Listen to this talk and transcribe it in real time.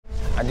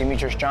I'm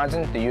Demetrious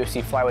Johnson, the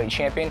UFC Flyweight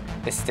champion.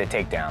 This is the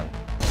Takedown.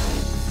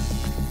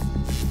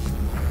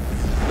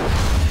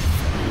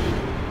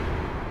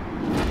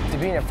 To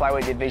be in the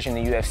Flyweight division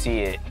in the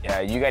UFC,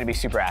 you gotta be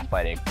super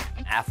athletic.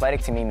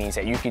 Athletic to me means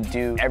that you can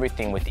do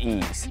everything with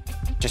ease.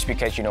 Just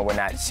because, you know, we're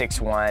not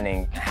 6'1"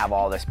 and have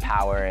all this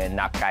power and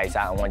knock guys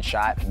out in one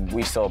shot,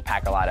 we still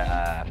pack a lot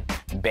of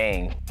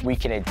bang. We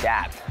can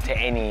adapt to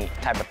any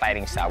type of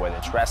fighting style, whether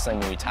it's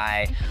wrestling, Muay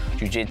Thai,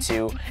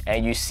 Jiu-Jitsu,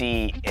 and you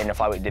see in the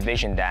Flyweight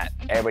division that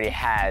everybody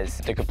has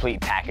the complete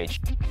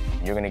package.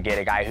 You're gonna get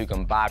a guy who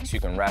can box, who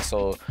can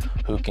wrestle,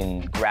 who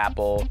can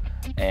grapple,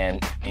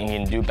 and he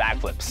can do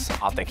backflips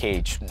off the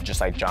cage, just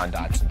like John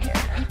Dodson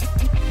can.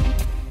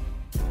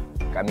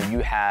 I mean, you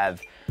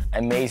have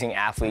amazing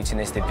athletes in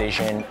this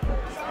division.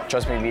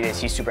 Joseph Benavidez,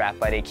 he's super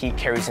athletic. He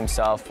carries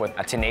himself with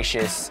a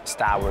tenacious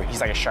style where he's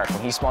like a shark.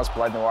 When he smells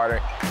blood in the water,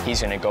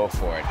 he's gonna go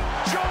for it.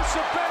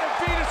 Joseph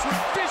Benavidez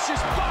with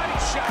vicious body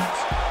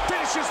shots,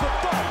 finishes the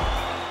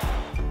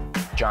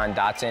fight. John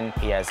Dodson,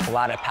 he has a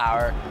lot of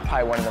power,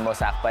 probably one of the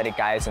most athletic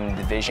guys in the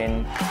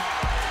division.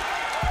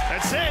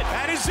 That's it,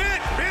 that is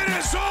it. It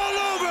is all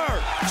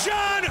over.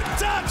 John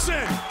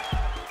Dodson.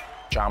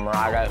 John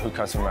Moraga, who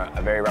comes from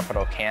a very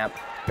reputable camp,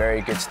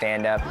 very good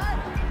stand-up,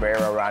 very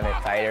well-rounded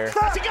fighter.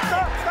 Unbelievable.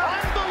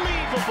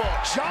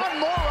 John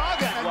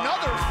Moraga,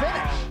 another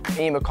finish.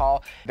 Ian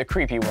McCall, the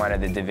creepy one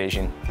of the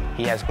division.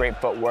 He has great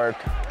footwork,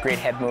 great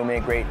head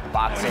movement, great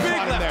boxing. Big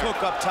left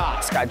hook up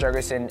top. Scott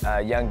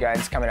Jurgensen, young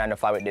guns coming out of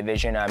the Flyweight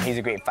division. He's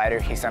a great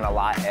fighter. He's done a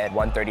lot at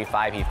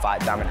 135. He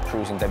fought Dominic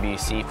Cruz in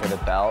WEC for the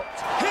belt.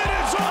 It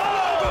is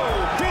all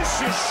over.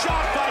 Vicious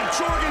shot by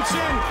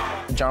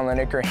Jurgensen. John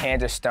Lineker,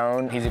 hands of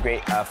stone. He's a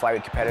great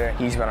flyweight competitor.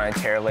 He's been on a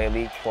tear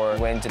lately, 4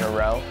 wins in a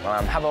row.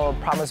 Have a little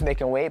problems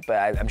making weight,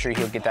 but I'm sure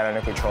he'll get that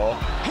under control.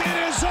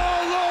 It is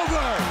all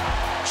over.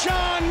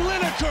 John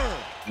Lineker.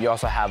 You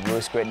also have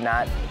Louis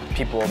Guitnot.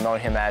 People have known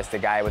him as the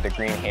guy with the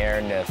green hair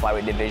in the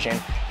flyweight division.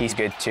 He's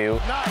good too.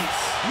 Nice.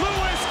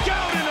 Louis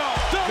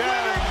Guitnot, the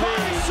winner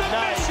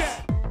by submission.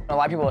 A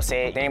lot of people will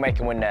say anybody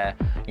can win the,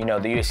 the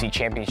UFC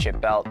championship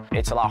belt.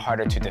 It's a lot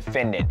harder to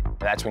defend it.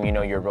 That's when you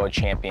know you're a world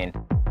champion.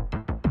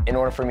 In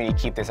order for me to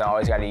keep this, I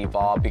always got to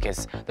evolve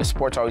because the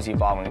sport's always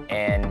evolving.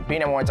 And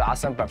being number one's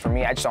awesome, but for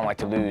me, I just don't like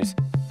to lose.